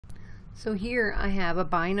So here I have a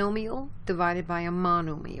binomial divided by a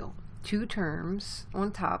monomial. Two terms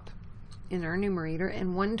on top in our numerator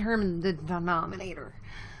and one term in the denominator.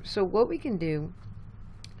 So what we can do,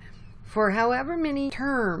 for however many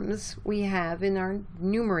terms we have in our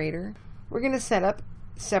numerator, we're going to set up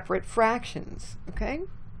separate fractions, okay?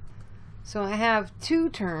 So I have two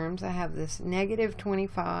terms. I have this negative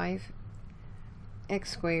 25x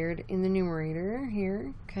squared in the numerator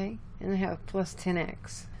here, okay? And I have plus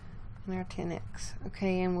 10x. And our 10x,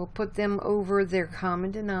 okay, and we'll put them over their common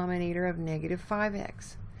denominator of negative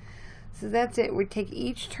 5x. So that's it. We take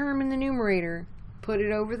each term in the numerator, put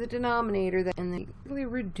it over the denominator, and then really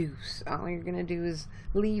reduce. All you're going to do is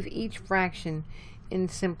leave each fraction in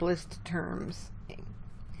simplest terms. Okay.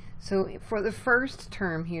 So for the first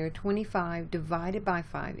term here, 25 divided by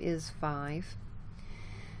 5 is 5.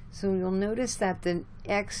 So you'll notice that the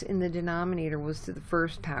x in the denominator was to the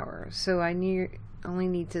first power. So I only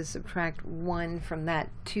need to subtract 1 from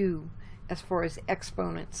that 2 as far as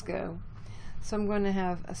exponents go. So I'm going to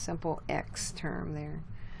have a simple x term there.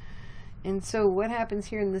 And so what happens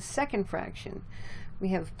here in the second fraction? We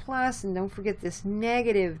have plus, and don't forget this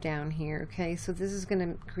negative down here, okay? So this is going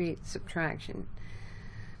to create subtraction.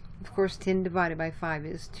 Of course, 10 divided by 5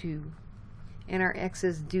 is 2. And our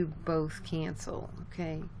x's do both cancel,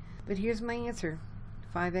 okay? But here's my answer,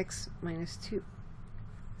 5x minus 2.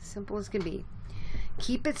 Simple as can be.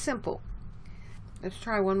 Keep it simple. Let's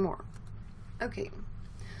try one more. Okay,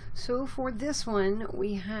 so for this one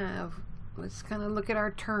we have, let's kind of look at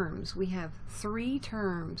our terms. We have 3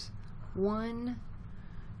 terms. 1,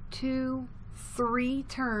 2, 3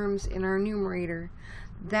 terms in our numerator.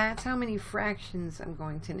 That's how many fractions I'm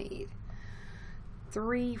going to need.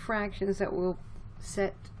 3 fractions that we'll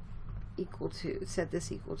set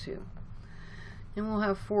this equal to. And we'll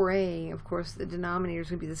have 4a, of course the denominator is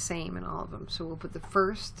going to be the same in all of them. So we'll put the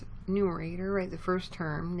first numerator, right, the first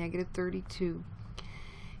term, negative 32,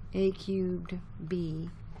 a cubed b.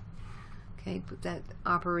 Okay, put that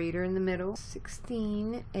operator in the middle,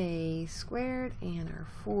 16a squared, and our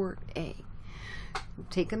 4a.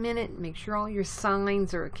 Take a minute, make sure all your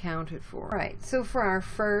signs are accounted for. All right, so for our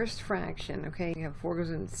first fraction, okay, we have 4 goes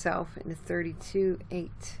in itself into 32,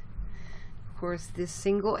 8. Of course, this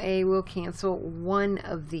single a will cancel one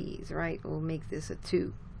of these, right? We'll make this a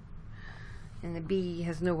 2. And the b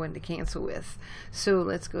has no one to cancel with. So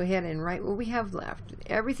let's go ahead and write what we have left.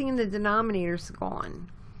 Everything in the denominator is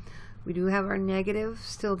gone. We do have our negative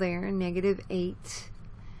still there, negative 8.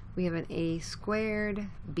 We have an a squared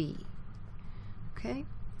b. Okay?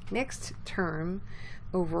 Next term,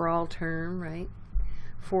 overall term, right?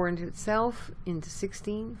 4 into itself, into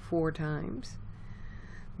 16, 4 times.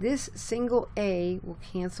 This single a will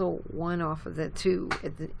cancel 1 off of the 2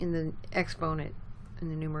 in the exponent in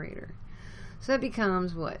the numerator. So that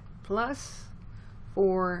becomes what? Plus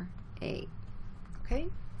 4a. Okay?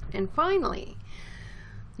 And finally,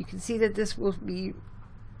 you can see that this will be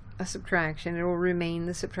a subtraction. It will remain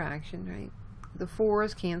the subtraction, right? The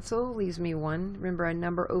 4's cancel, leaves me 1. Remember, a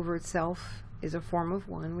number over itself is a form of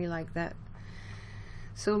 1. We like that.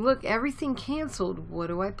 So look, everything canceled. What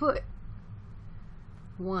do I put?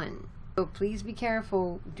 1. So please be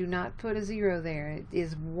careful. Do not put a 0 there. It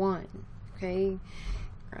is 1. Okay?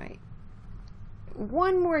 Right.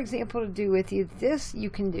 One more example to do with you. This you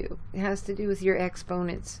can do. It has to do with your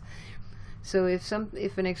exponents. So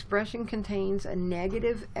if an expression contains a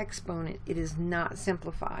negative exponent, it is not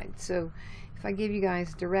simplified. So if I give you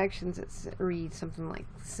guys directions that read something like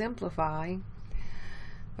simplify,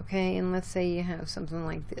 okay, and let's say you have something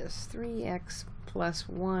like this, 3x plus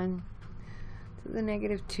 1 to the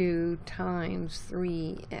negative 2 times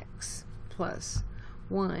 3x plus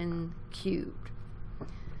 1 cubed.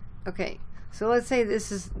 Okay, so let's say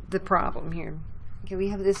this is the problem here. Okay, we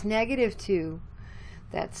have this negative 2.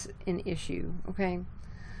 That's an issue, okay?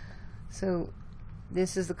 So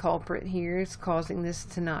this is the culprit here. It's causing this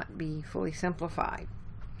to not be fully simplified.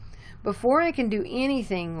 Before I can do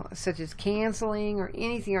anything such as canceling or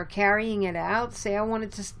anything or carrying it out, say I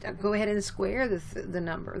wanted to go ahead and square the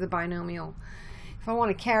number, the binomial. If I want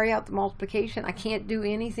to carry out the multiplication, I can't do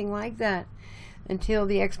anything like that until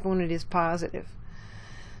the exponent is positive.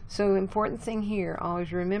 So important thing here,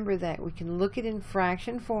 always remember that we can look at it in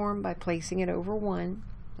fraction form by placing it over 1.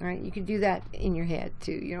 All right, you can do that in your head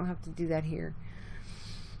too. You don't have to do that here.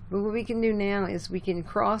 But what we can do now is we can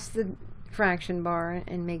cross the fraction bar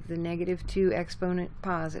and make the negative 2 exponent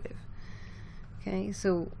positive. Okay,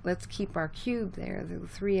 so let's keep our cube there, the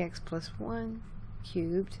 3x plus 1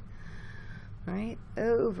 cubed, right,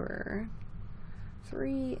 over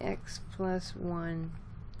 3x plus 1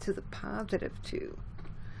 to the positive 2.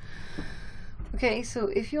 Okay, so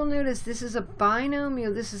if you'll notice, this is a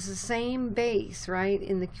binomial. This is the same base, right,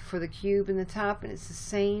 for the cube in the top, and it's the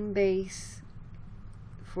same base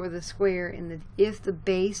for the square if the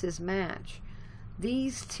bases match.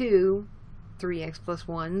 These two 3x plus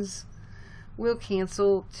 1s will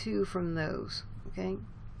cancel 2 from those. Okay,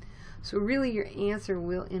 so really your answer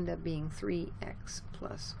will end up being 3x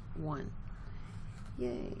plus 1.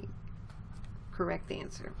 Yay, correct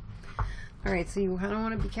answer. All right, so you kind of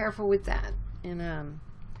want to be careful with that. And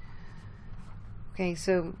okay,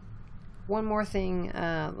 so one more thing.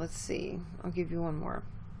 Let's see, I'll give you one more.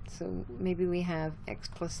 So maybe we have x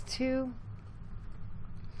plus 2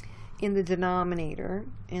 in the denominator,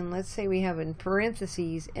 and let's say we have in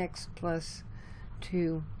parentheses x plus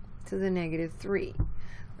 2 to the negative 3.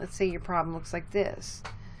 Let's say your problem looks like this.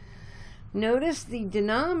 Notice the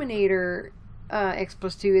denominator x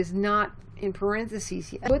plus 2 is not in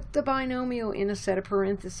parentheses yet. Put the binomial in a set of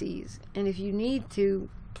parentheses, and if you need to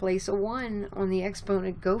place a 1 on the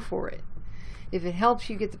exponent, go for it. If it helps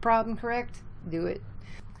you get the problem correct, do it.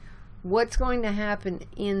 What's going to happen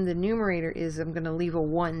in the numerator is I'm going to leave a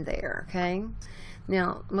 1 there, okay?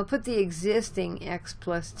 Now, I'm going to put the existing x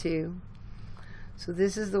plus 2. So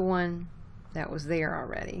this is the one that was there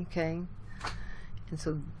already, okay? And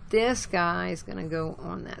so this guy is going to go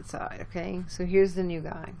on that side, okay? So here's the new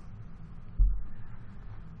guy.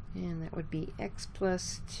 And that would be x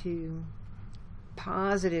plus 2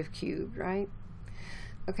 positive cubed, right?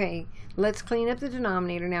 Okay, let's clean up the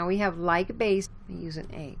denominator. Now we have like base. I use an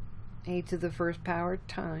a to the first power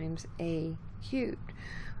times a cubed.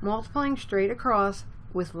 Multiplying straight across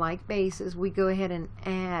with like bases, we go ahead and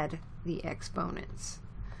add the exponents.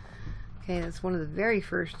 Okay, that's one of the very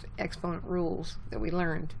first exponent rules that we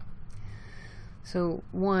learned. So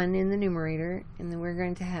 1 in the numerator, and then we're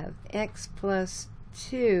going to have x plus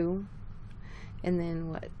 2, and then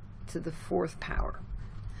what? To the 4th power.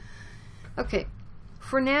 Okay,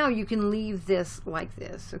 for now you can leave this like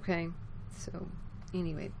this, okay? So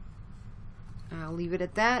anyway, I'll leave it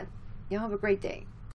at that. Y'all have a great day.